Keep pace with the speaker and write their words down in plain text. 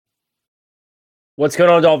What's going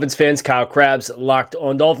on, Dolphins fans? Kyle Krabs, Locked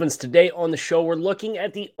on Dolphins. Today on the show, we're looking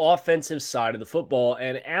at the offensive side of the football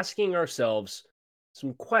and asking ourselves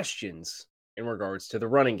some questions in regards to the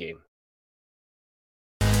running game.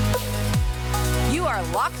 You are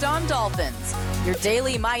Locked on Dolphins, your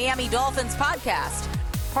daily Miami Dolphins podcast,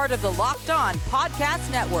 part of the Locked on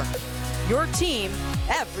Podcast Network, your team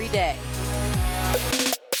every day.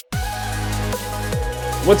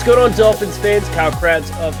 What's going on, Dolphins fans? Kyle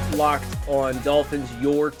Krabs of Locked on Dolphins,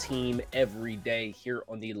 your team every day here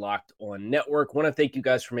on the Locked on Network. Want to thank you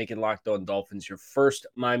guys for making Locked on Dolphins your first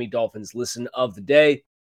Miami Dolphins listen of the day.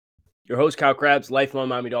 Your host, Kyle Krabs, lifelong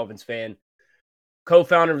Miami Dolphins fan,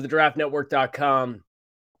 co-founder of the draftnetwork.com,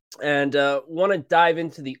 and want to dive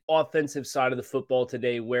into the offensive side of the football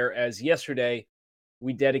today, whereas yesterday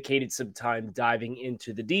we dedicated some time diving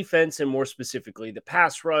into the defense and more specifically the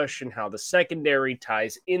pass rush and how the secondary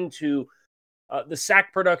ties into the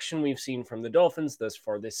sack production we've seen from the Dolphins thus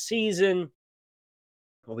far this season.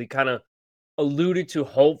 Well, we kind of alluded to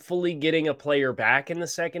hopefully getting a player back in the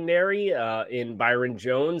secondary in Byron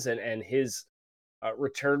Jones and his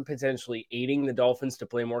return potentially aiding the Dolphins to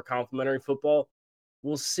play more complementary football.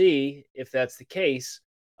 We'll see if that's the case.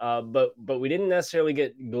 But we didn't necessarily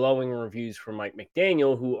get glowing reviews from Mike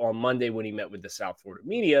McDaniel, who on Monday, when he met with the South Florida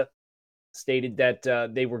media, stated that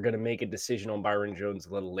they were going to make a decision on Byron Jones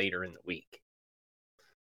a little later in the week.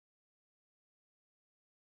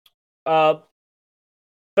 But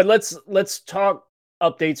let's talk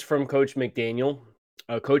updates from Coach McDaniel.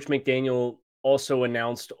 Coach McDaniel also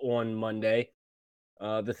announced on Monday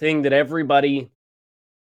the thing that everybody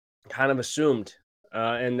kind of assumed.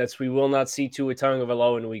 And that's we will not see Tua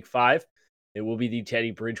Tagovailoa in week 5. It will be the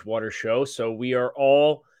Teddy Bridgewater show. So we are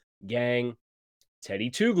all gang Teddy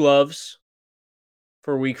 2 gloves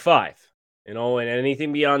for week 5. And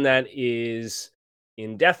anything beyond that is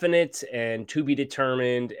indefinite and to be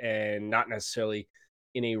determined and not necessarily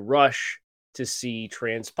in a rush to see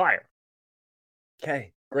transpire.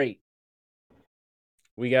 Okay, great.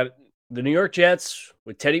 We got the New York Jets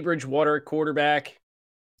with Teddy Bridgewater at quarterback.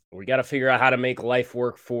 We got to figure out how to make life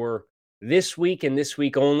work for this week and this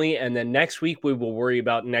week only. And then next week, we will worry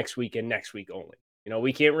about next week and next week only. You know,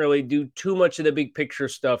 we can't really do too much of the big picture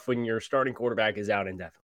stuff when your starting quarterback is out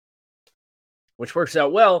indefinitely, which works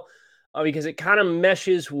out well because it kind of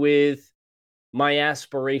meshes with my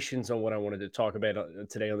aspirations on what I wanted to talk about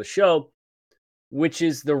today on the show, which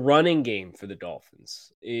is the running game for the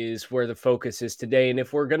Dolphins is where the focus is today. And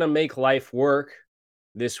if we're going to make life work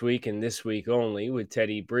this week and this week only with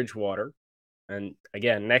Teddy Bridgewater. And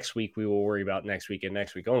again, next week we will worry about next week and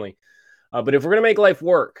next week only. But if we're going to make life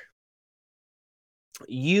work,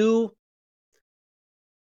 you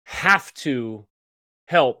have to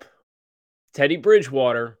help Teddy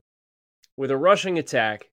Bridgewater with a rushing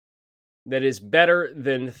attack that is better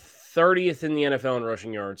than 30th in the NFL in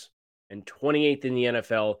rushing yards and 28th in the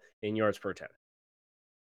NFL in yards per attempt.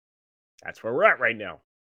 That's where we're at right now.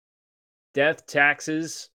 Death,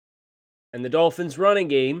 taxes, and the Dolphins' running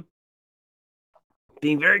game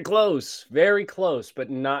being very close, but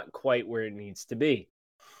not quite where it needs to be.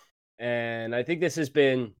 And I think this has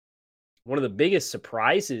been one of the biggest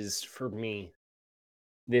surprises for me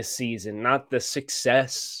this season. Not the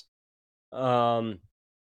success, not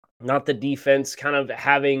the defense kind of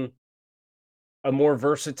having a more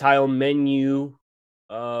versatile menu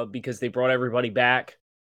because they brought everybody back.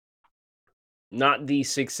 Not the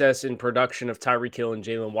success in production of Tyreek Hill and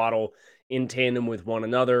Jalen Waddle in tandem with one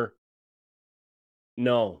another.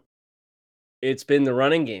 No, it's been the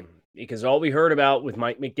running game because all we heard about with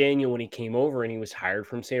Mike McDaniel when he came over and he was hired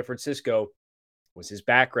from San Francisco was his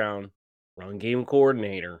background, run game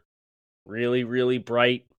coordinator, really, really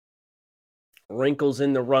bright wrinkles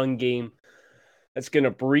in the run game. That's going to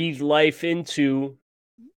breathe life into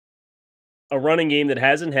a running game that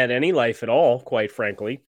hasn't had any life at all, quite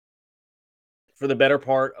frankly, for the better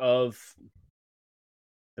part of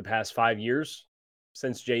the past 5 years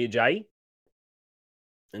since Jay Ajayi.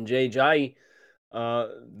 And Jay Ajayi,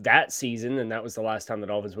 that season, and that was the last time the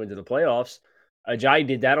Dolphins went to the playoffs, Ajayi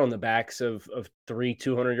did that on the backs of 3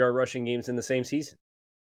 200-yard rushing games in the same season.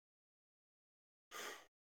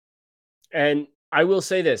 And I will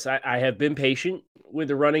say this, I have been patient with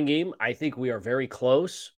the running game. I think we are very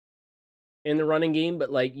close in the running game,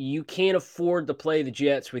 but you can't afford to play the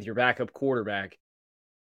Jets with your backup quarterback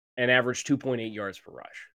and average 2.8 yards per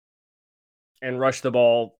rush and rush the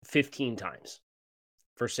ball 15 times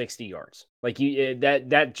for 60 yards.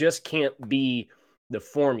 That just can't be the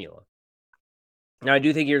formula. Now, I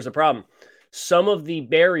do think here's the problem. Some of the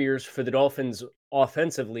barriers for the Dolphins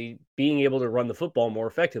offensively being able to run the football more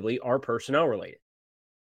effectively are personnel related.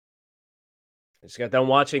 I just got done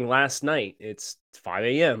watching last night. It's 5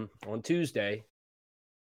 a.m. on Tuesday.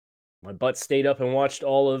 My butt stayed up and watched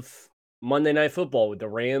all of Monday Night Football with the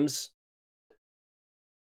Rams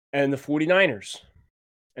and the 49ers.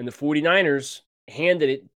 And the 49ers handed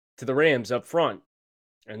it to the Rams up front.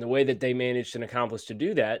 And the way that they managed and accomplished to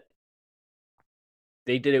do that,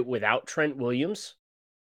 they did it without Trent Williams.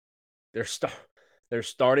 Their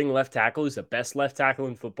starting left tackle is the best left tackle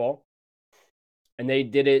in football. And they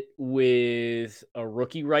did it with a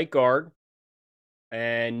rookie right guard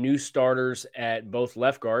and new starters at both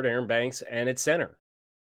left guard, Aaron Banks, and at center.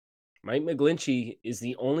 Mike McGlinchey is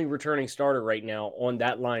the only returning starter right now on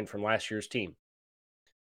that line from last year's team.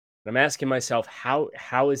 And I'm asking myself,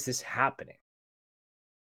 how is this happening?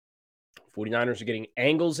 49ers are getting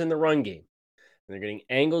angles in the run game. And they're getting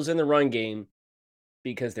angles in the run game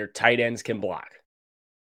because their tight ends can block.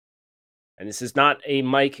 And this is not a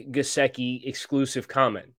Mike Gesicki exclusive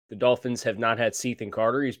comment. The Dolphins have not had Ethan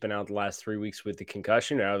Carter. He's been out the last 3 weeks with the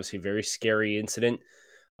concussion. Obviously, a very scary incident.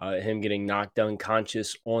 Him getting knocked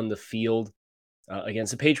unconscious on the field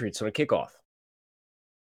against the Patriots on a kickoff.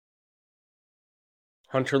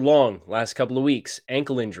 Hunter Long, last couple of weeks,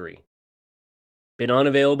 ankle injury. Been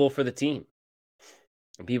unavailable for the team.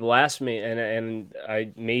 And people asked me, and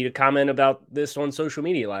I made a comment about this on social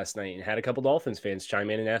media last night and had a couple Dolphins fans chime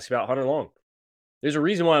in and ask about Hunter Long. There's a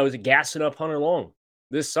reason why I was gassing up Hunter Long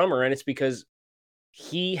this summer, and it's because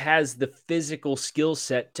he has the physical skill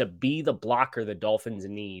set to be the blocker the Dolphins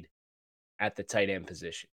need at the tight end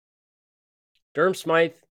position. Durham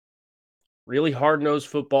Smythe, really hard-nosed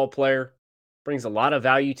football player, brings a lot of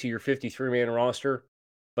value to your 53-man roster,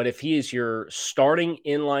 but if he is your starting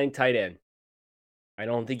inline tight end, I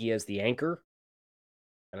don't think he has the anchor,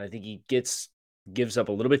 and I think he gives up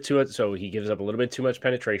a little bit too much. So he gives up a little bit too much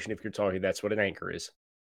penetration. If you're talking, that's what an anchor is.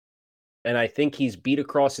 And I think he's beat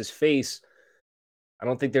across his face. I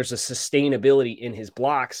don't think there's a sustainability in his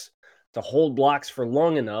blocks to hold blocks for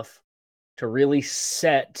long enough to really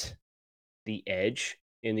set the edge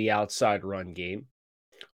in the outside run game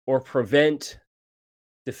or prevent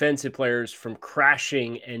defensive players from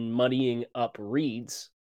crashing and muddying up reads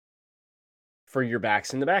for your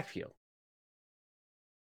backs in the backfield.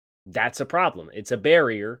 That's a problem. It's a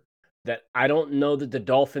barrier that I don't know that the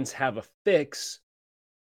Dolphins have a fix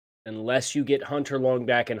unless you get Hunter Long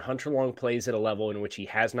back, and Hunter Long plays at a level in which he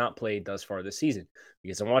has not played thus far this season.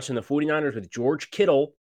 Because I'm watching the 49ers with George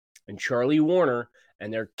Kittle and Charlie Warner,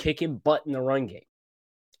 and they're kicking butt in the run game.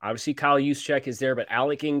 Obviously, Kyle Juszczyk is there, but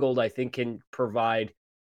Alec Ingold, I think, can provide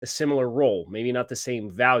a similar role. Maybe not the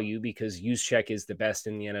same value because Juszczyk is the best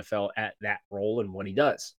in the NFL at that role and what he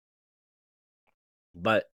does.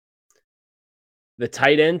 But the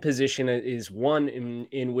tight end position is one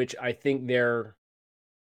in which I think there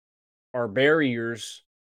are barriers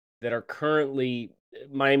that are currently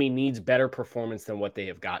Miami needs better performance than what they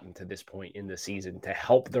have gotten to this point in the season to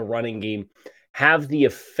help the running game have the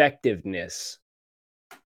effectiveness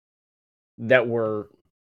that we're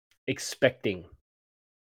expecting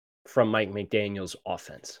from Mike McDaniel's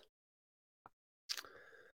offense.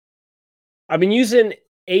 I've been using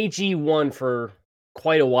AG1 for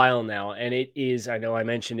quite a while now, and it is, I know I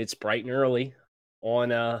mentioned it's bright and early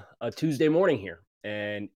on a Tuesday morning here,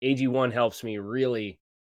 and AG1 helps me really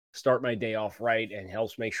start my day off right and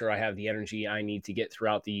helps make sure I have the energy I need to get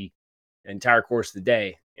throughout the entire course of the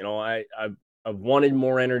day. You know, I've wanted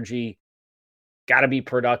more energy, got to be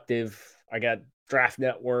productive. I got Draft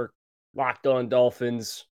Network, Locked On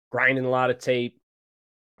Dolphins, grinding a lot of tape.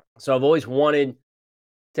 So I've always wanted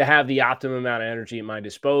to have the optimum amount of energy at my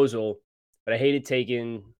disposal, but I hated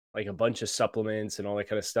taking like a bunch of supplements and all that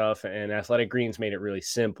kind of stuff. And Athletic Greens made it really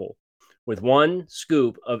simple. With one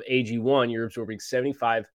scoop of AG1, you're absorbing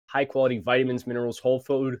 75 high-quality vitamins, minerals, whole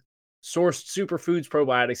food, sourced superfoods,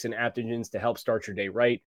 probiotics, and adaptogens to help start your day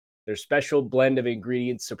right. Their special blend of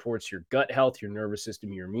ingredients supports your gut health, your nervous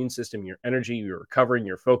system, your immune system, your energy, your recovering,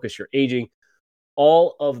 your focus, your aging,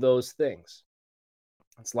 all of those things.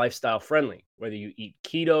 It's lifestyle friendly. Whether you eat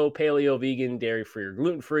keto, paleo, vegan, dairy-free, or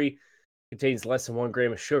gluten-free, contains less than 1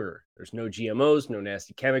 gram of sugar. There's no GMOs, no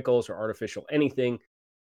nasty chemicals or artificial anything.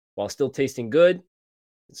 While still tasting good,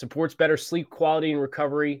 it supports better sleep quality and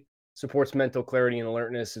recovery, supports mental clarity and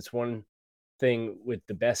alertness. It's one thing with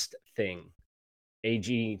the best thing.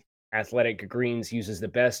 AG Athletic Greens uses the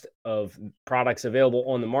best of products available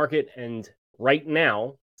on the market. And right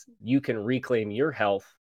now, you can reclaim your health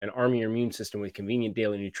and arm your immune system with convenient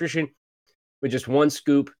daily nutrition with just one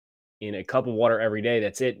scoop in a cup of water every day.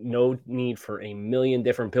 That's it. No need for a million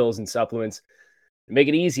different pills and supplements. To make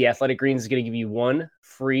it easy, Athletic Greens is going to give you 1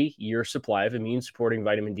 free year supply of immune-supporting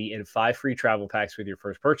vitamin D and 5 free travel packs with your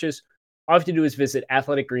first purchase. All you have to do is visit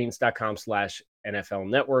athleticgreens.com/NFL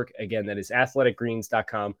network. Again, that is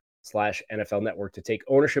athleticgreens.com/NFL network to take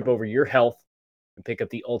ownership over your health and pick up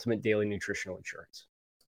the ultimate daily nutritional insurance.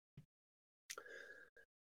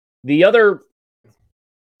 The other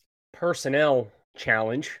personnel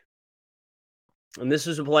challenge, and this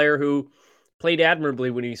is a player who played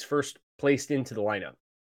admirably when he's first placed into the lineup.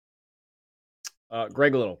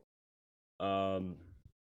 Greg Little.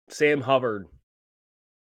 Sam Hubbard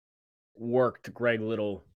worked Greg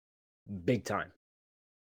Little big time.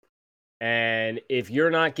 And if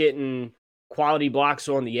you're not getting quality blocks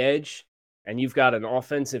on the edge and you've got an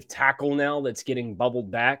offensive tackle now that's getting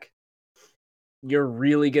bubbled back, you're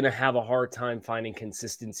really going to have a hard time finding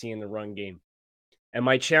consistency in the run game. And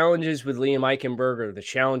my challenges with Liam Eichenberg are the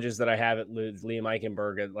challenges that I have with Liam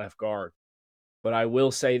Eichenberg at left guard. But I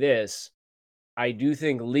will say this. I do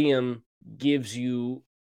think Liam gives you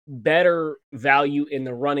better value in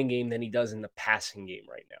the running game than he does in the passing game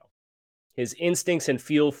right now. His instincts and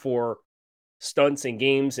feel for stunts and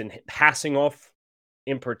games and passing off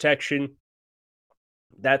in protection,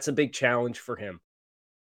 that's a big challenge for him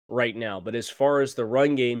right now. But as far as the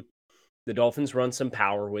run game, the Dolphins run some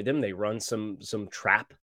power with him. They run some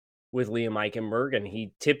trap with Liam Eichenberg, and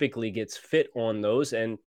he typically gets fit on those.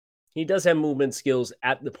 And he does have movement skills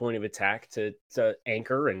at the point of attack to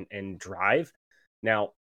anchor and drive.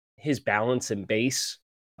 Now, his balance and base,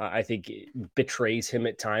 I think, betrays him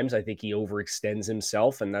at times. I think he overextends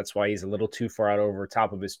himself, and that's why he's a little too far out over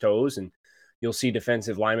top of his toes. And you'll see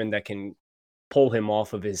defensive linemen that can pull him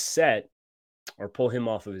off of his set or pull him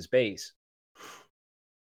off of his base.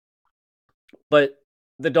 But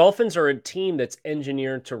the Dolphins are a team that's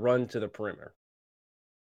engineered to run to the perimeter,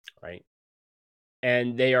 right?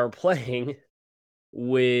 And they are playing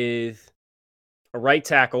with a right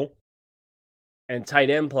tackle and tight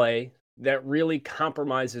end play that really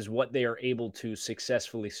compromises what they are able to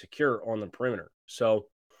successfully secure on the perimeter. So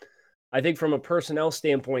I think from a personnel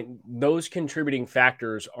standpoint, those contributing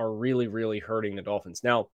factors are really, really hurting the Dolphins.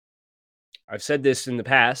 Now, I've said this in the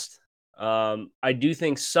past. I do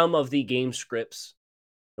think some of the game scripts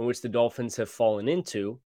in which the Dolphins have fallen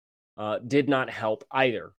into did not help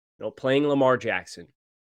either. Playing Lamar Jackson,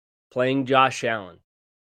 playing Josh Allen.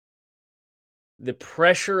 The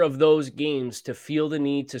pressure of those games to feel the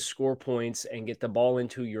need to score points and get the ball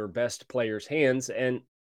into your best players' hands. And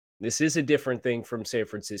this is a different thing from San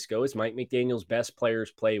Francisco, as Mike McDaniel's best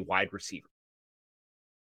players play wide receiver.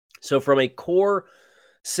 So from a core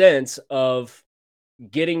sense of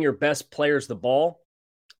getting your best players the ball,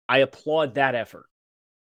 I applaud that effort.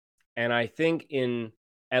 And I think in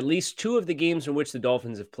at least two of the games in which the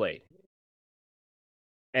Dolphins have played,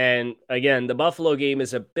 and again, the Buffalo game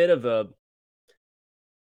is a bit of an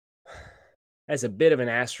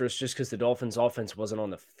asterisk just because the Dolphins' offense wasn't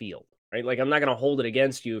on the field, right? Like, I'm not going to hold it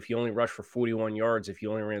against you if you only rushed for 41 yards, if you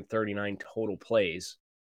only ran 39 total plays,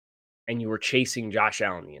 and you were chasing Josh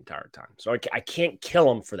Allen the entire time. So I can't kill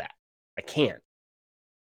him for that. I can't.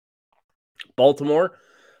 Baltimore,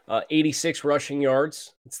 86 rushing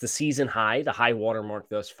yards. It's the season high, the high watermark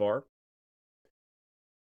thus far.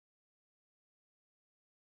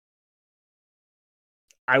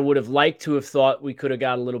 I would have liked to have thought we could have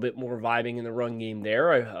got a little bit more vibing in the run game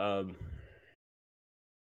there.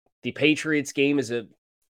 The Patriots game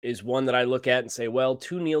is one that I look at and say, well,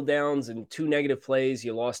 2 kneel downs and 2 negative plays.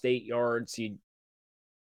 You lost 8 yards.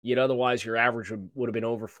 You'd otherwise your average would have been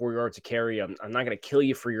over 4 yards a carry. I'm not going to kill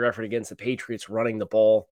you for your effort against the Patriots running the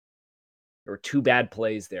ball. There were 2 bad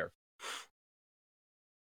plays there.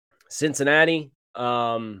 Cincinnati,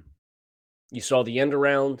 you saw the end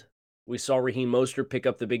around. We saw Raheem Mostert pick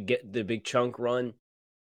up the big chunk run.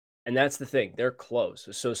 And that's the thing. They're close.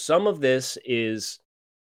 So some of this is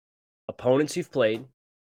opponents you've played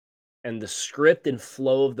and the script and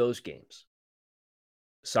flow of those games.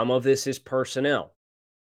 Some of this is personnel.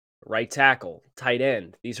 Right tackle, tight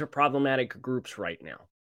end. These are problematic groups right now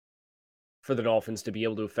for the Dolphins to be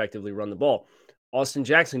able to effectively run the ball. Austin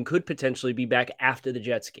Jackson could potentially be back after the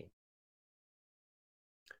Jets game.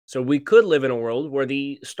 So we could live in a world where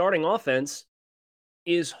the starting offense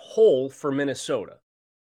is whole for Minnesota.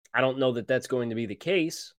 I don't know that that's going to be the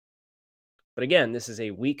case. But again, this is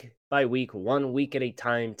a week by week, 1 week at a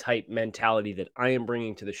time type mentality that I am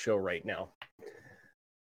bringing to the show right now.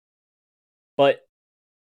 But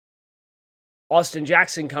Austin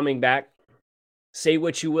Jackson coming back, say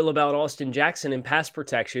what you will about Austin Jackson in pass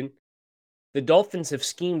protection. The Dolphins have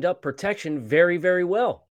schemed up protection very, very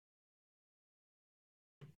well.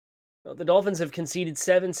 The Dolphins have conceded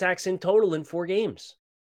 7 sacks in total in 4 games.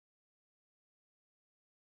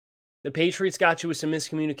 The Patriots got you with some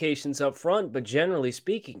miscommunications up front, but generally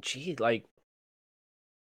speaking,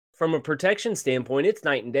 from a protection standpoint, it's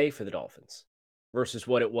night and day for the Dolphins versus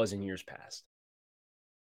what it was in years past.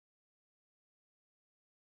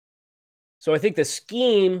 So I think the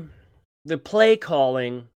scheme, the play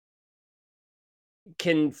calling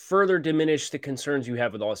can further diminish the concerns you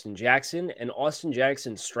have with Austin Jackson, and Austin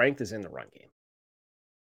Jackson's strength is in the run game.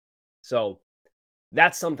 So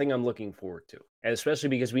that's something I'm looking forward to, and especially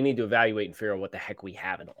because we need to evaluate and figure out what the heck we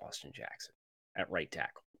have in Austin Jackson at right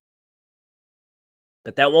tackle.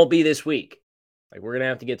 But that won't be this week. We're going to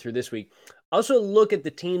have to get through this week. Also, look at the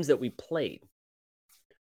teams that we played.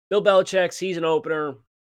 Bill Belichick, season opener.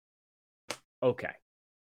 Okay.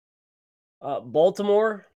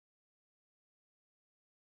 Baltimore,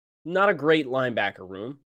 not a great linebacker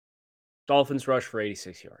room. Dolphins rush for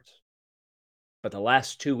 86 yards. But the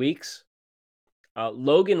last 2 weeks,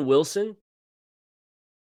 Logan Wilson,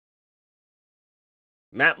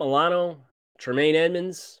 Matt Milano, Tremaine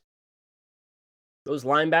Edmonds, those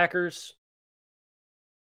linebackers,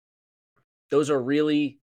 those are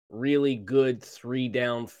really, really good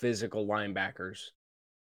 3-down physical linebackers,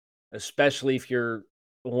 especially if you're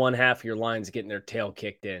one half of your line's getting their tail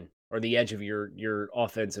kicked in, or the edge of your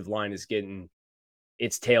offensive line is getting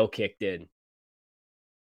its tail kicked in.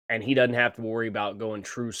 And he doesn't have to worry about going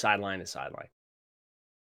true sideline to sideline.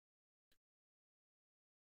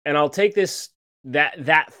 And I'll take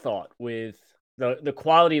that thought with the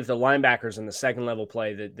quality of the linebackers in the second level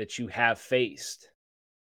play that you have faced,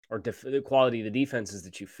 or the quality of the defenses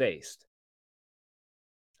that you faced.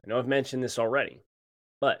 I know I've mentioned this already,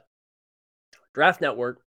 but Draft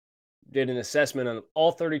Network did an assessment on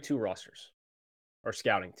all 32 rosters, our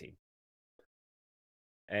scouting team.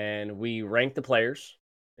 And we ranked the players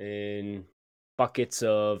in buckets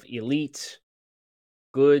of elite,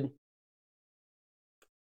 good,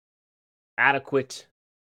 adequate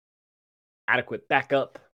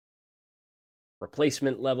backup,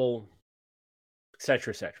 replacement level,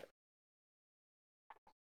 etc., etc.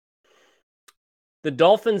 The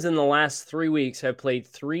Dolphins in the last 3 weeks have played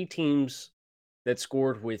 3 teams that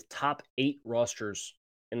scored with top 8 rosters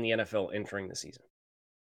in the NFL entering the season.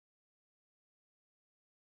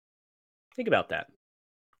 Think about that.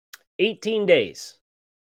 18 days,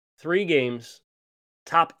 3 games,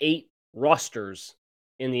 top 8 rosters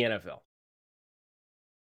in the NFL.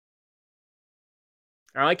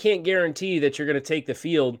 Now, I can't guarantee that you're going to take the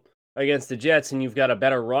field against the Jets and you've got a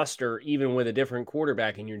better roster even with a different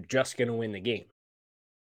quarterback and you're just going to win the game.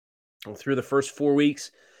 And through the first 4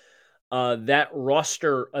 weeks, that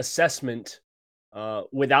roster assessment,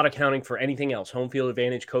 without accounting for anything else, home field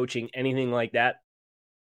advantage, coaching, anything like that,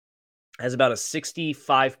 has about a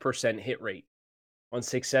 65% hit rate on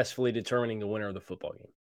successfully determining the winner of the football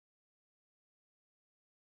game.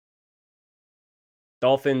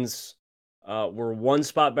 Dolphins were 1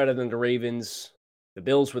 spot better than the Ravens. The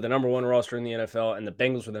Bills were the number 1 roster in the NFL, and the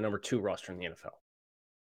Bengals were the number 2 roster in the NFL.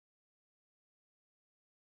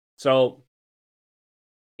 So,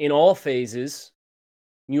 in all phases,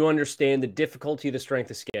 you understand the difficulty of the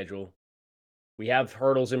strength of schedule. We have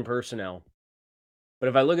hurdles in personnel. But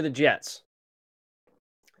if I look at the Jets,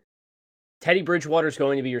 Teddy Bridgewater is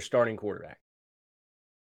going to be your starting quarterback.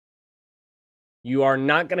 You are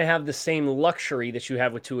not going to have the same luxury that you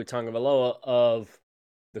have with Tua Tagovailoa of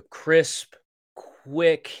the crisp,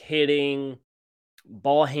 quick hitting,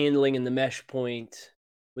 ball handling in the mesh point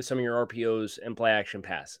with some of your RPOs and play action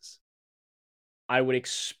passes. I would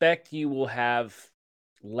expect you will have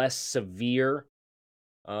less severe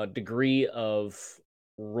degree of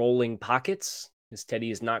rolling pockets, as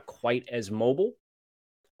Teddy is not quite as mobile.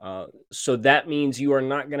 So that means you are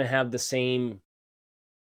not going to have the same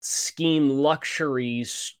scheme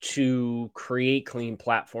luxuries to create clean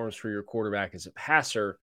platforms for your quarterback as a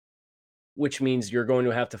passer, which means you're going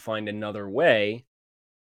to have to find another way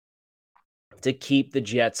to keep the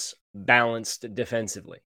Jets balanced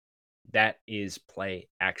defensively. That is play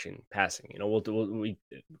action passing. It means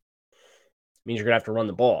you're going to have to run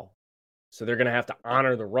the ball. So they're going to have to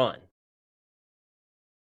honor the run.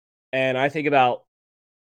 And I think about,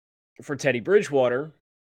 for Teddy Bridgewater,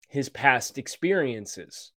 his past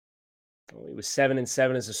experiences. He was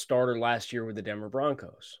 7-7 as a starter last year with the Denver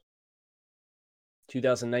Broncos.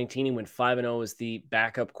 2019, he went 5-0 as the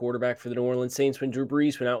backup quarterback for the New Orleans Saints when Drew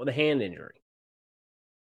Brees went out with a hand injury.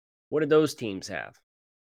 What did those teams have?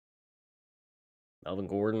 Melvin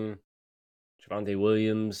Gordon, Javonte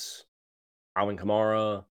Williams, Alvin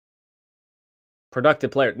Kamara.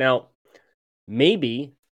 Productive player. Now,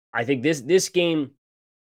 maybe, I think this game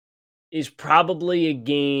is probably a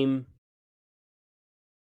game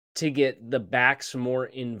to get the backs more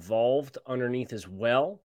involved underneath as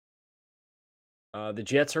well. The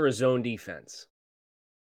Jets are a zone defense.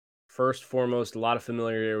 First, foremost, a lot of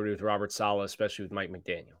familiarity with Robert Saleh, especially with Mike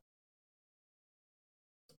McDaniel.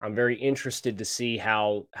 I'm very interested to see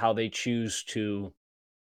how they choose to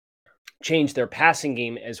change their passing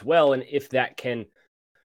game as well, and if that can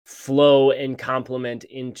flow and complement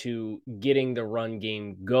into getting the run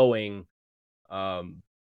game going. But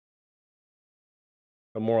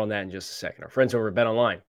more on that in just a second. Our friends over at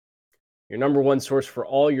BetOnline, your number one source for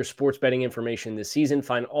all your sports betting information this season.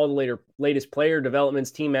 Find all the latest player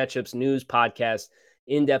developments, team matchups, news, podcasts,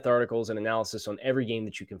 in-depth articles, and analysis on every game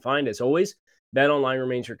that you can find. As always, BetOnline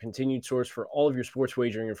remains your continued source for all of your sports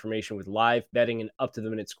wagering information with live betting and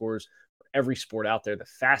up-to-the-minute scores for every sport out there. The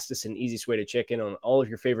fastest and easiest way to check in on all of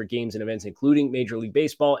your favorite games and events, including Major League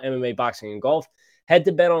Baseball, MMA, boxing, and golf. Head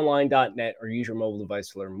to betonline.net or use your mobile device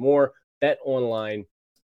to learn more. BetOnline,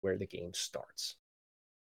 where the game starts.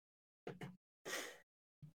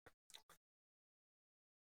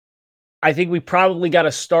 I think we probably got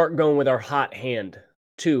to start going with our hot hand,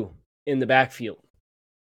 too, in the backfield.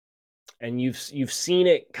 And you've seen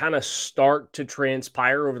it kind of start to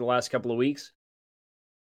transpire over the last couple of weeks.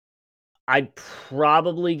 I'd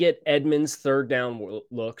probably get Edmonds third down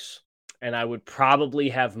looks, and I would probably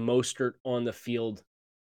have Mostert on the field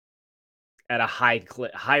at a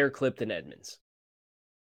higher clip than Edmonds.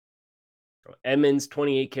 Edmonds,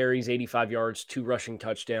 28 carries, 85 yards, 2 rushing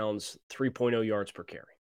touchdowns, 3.0 yards per carry.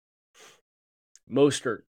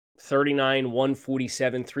 Mostert, 39,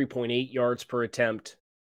 147, 3.8 yards per attempt.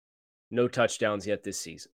 No touchdowns yet this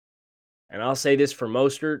season. And I'll say this for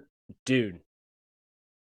Mostert, dude,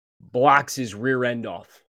 blocks his rear end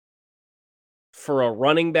off. For a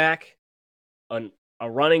running back, a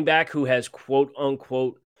running back who has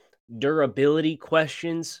quote-unquote durability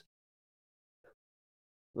questions,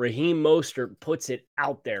 Raheem Mostert puts it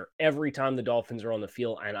out there every time the Dolphins are on the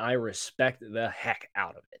field, and I respect the heck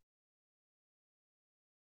out of it.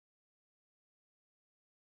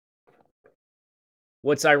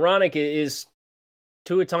 What's ironic is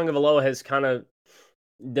Tua Tagovailoa has kind of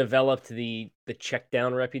developed the check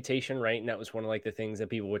down reputation, right? And that was one of like the things that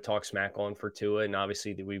people would talk smack on for Tua. And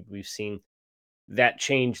obviously we've seen that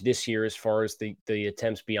change this year as far as the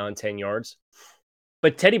attempts beyond 10 yards.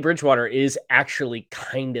 But Teddy Bridgewater is actually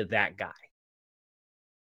kind of that guy.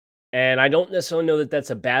 And I don't necessarily know that that's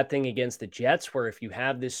a bad thing against the Jets, where if you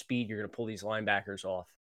have this speed, you're going to pull these linebackers off.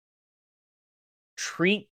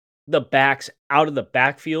 Treat the backs out of the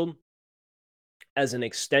backfield as an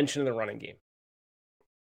extension of the running game.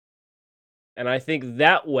 And I think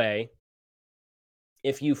that way,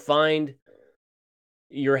 if you find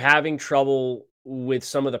you're having trouble with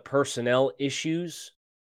some of the personnel issues,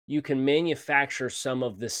 you can manufacture some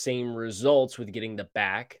of the same results with getting the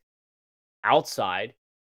back outside,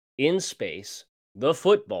 in space, the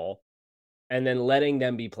football, and then letting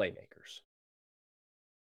them be playmakers.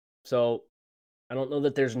 So I don't know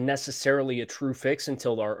that there's necessarily a true fix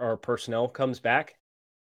until our personnel comes back.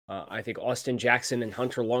 I think Austin Jackson and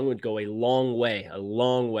Hunter Long would go a long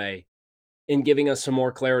way in giving us some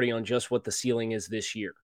more clarity on just what the ceiling is this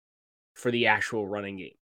year for the actual running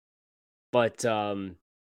game. But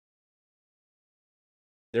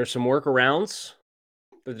there's some workarounds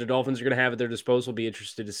that the Dolphins are going to have at their disposal. Be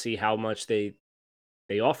interested to see how much they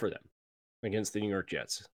offer them against the New York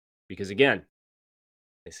Jets. Because again,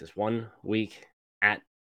 this is 1 week at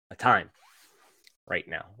a time right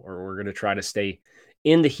now, or we're going to try to stay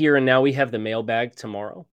in the here and now. We have the mailbag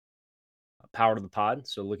tomorrow, Power to the Pod.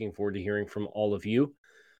 So looking forward to hearing from all of you.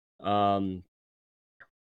 So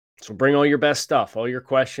bring all your best stuff, all your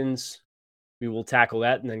questions. We will tackle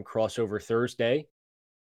that and then cross over Thursday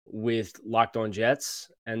with Locked On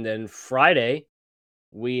Jets. And then Friday,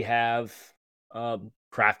 we have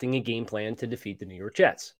crafting a game plan to defeat the New York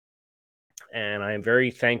Jets. And I am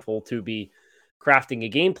very thankful to be crafting a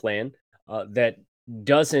game plan that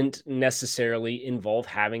doesn't necessarily involve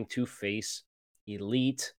having to face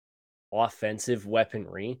elite offensive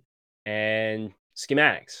weaponry and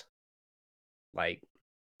schematics, like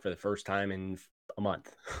for the first time in a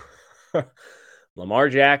month. Lamar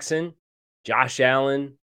Jackson, Josh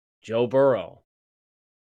Allen, Joe Burrow.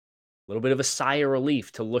 A little bit of a sigh of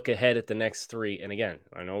relief to look ahead at the next 3. And again,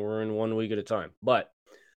 I know we're in 1 week at a time, but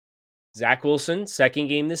Zach Wilson, second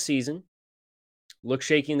game this season, looked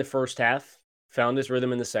shaky in the first half, found his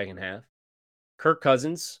rhythm in the second half. Kirk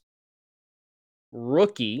Cousins,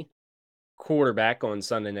 rookie quarterback on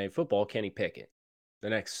Sunday Night Football, Kenny Pickett, the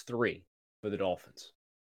next 3 for the Dolphins.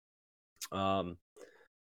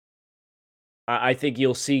 I think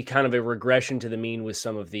you'll see kind of a regression to the mean with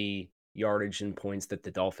some of the yardage and points that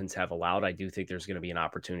the Dolphins have allowed, I do think there's going to be an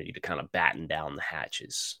opportunity to kind of batten down the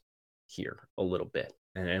hatches here a little bit.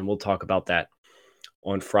 And we'll talk about that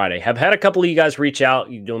on Friday. Have had a couple of you guys reach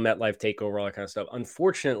out, you know, MetLife takeover, all that kind of stuff.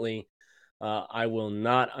 Unfortunately, I will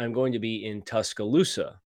not. I'm going to be in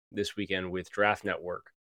Tuscaloosa this weekend with Draft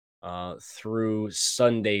Network through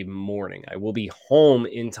Sunday morning. I will be home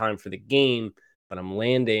in time for the game, but I'm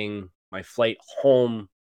landing my flight home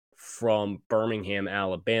from Birmingham,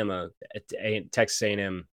 Alabama, at Texas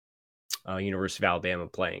A&M, University of Alabama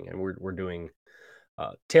playing, and we're doing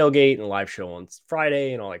tailgate and a live show on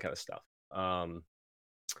Friday and all that kind of stuff.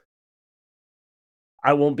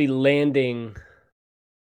 I won't be landing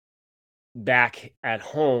back at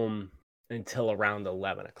home until around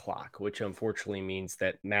 11 o'clock, which unfortunately means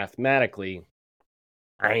that mathematically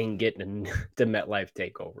I ain't getting the MetLife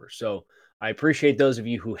takeover. So I appreciate those of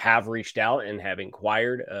you who have reached out and have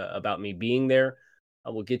inquired about me being there. I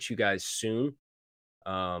will get you guys soon,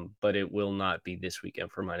 but it will not be this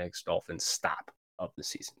weekend for my next Dolphins stop of the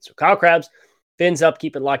season. So Kyle Krabs, fins up,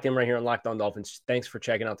 keep it locked in right here on Locked On Dolphins. Thanks for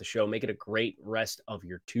checking out the show. Make it a great rest of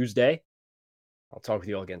your Tuesday. I'll talk with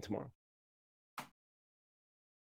you all again tomorrow.